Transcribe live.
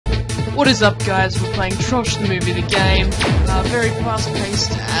What is up, guys? We're playing Trosh, the movie, the game. Very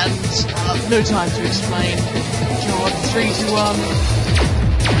fast-paced and no time to explain. God, 3, 2, 1.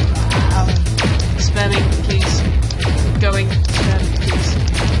 Spamming keys. Going. Spamming keys.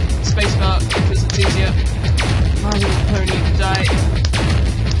 Spacebar because it's easier. My little pony die.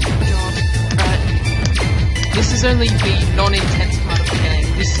 God. Right. This is only the non-intense part of the game.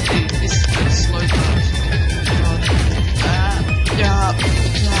 This is the slow part. God.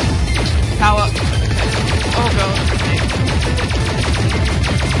 Power. Okay. Oh god.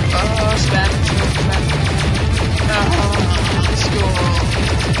 Oh, spam. Score.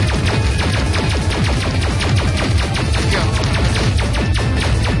 God.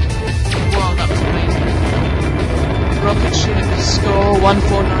 Wow, that was amazing. Rocket ship. Score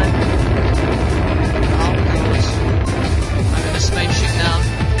 149. Oh god. I'm in a spaceship now.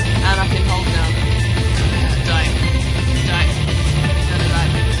 And I can hold now. Die. Die. Gotta die.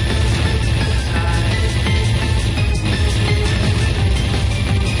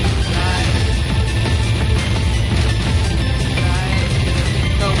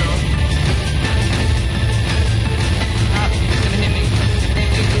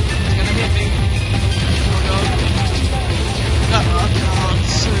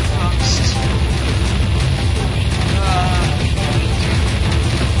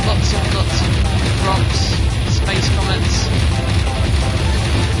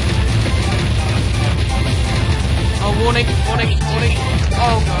 Warning, warning, warning.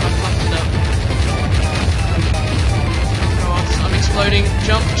 Oh god, I'm fucked up. Oh god, I'm exploding.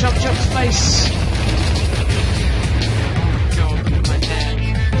 Jump, jump, jump, space. Oh god, look at my hair.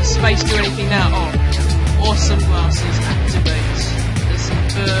 Does space do anything now? Oh, awesome glasses, activate. There's some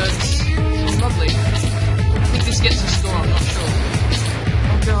birds. Oh, lovely. I think this gets a score, I'm not sure.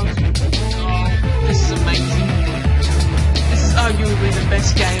 Oh god. Oh, this is amazing. This is arguably the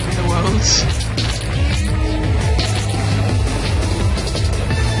best game in the world.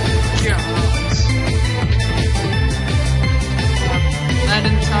 Land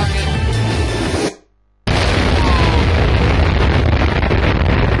and target.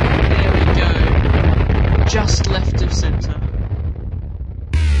 There we go. Just left of center.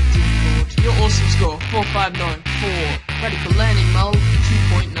 Your awesome score 4594. Ready for landing mold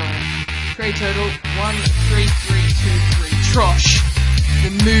 2.9. Trade total 13323. Trosh,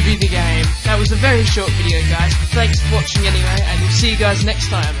 the movie, the game. That was a very short video, guys. Thanks for watching anyway, and we'll see you guys next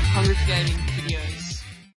time. Hungry for Gaming.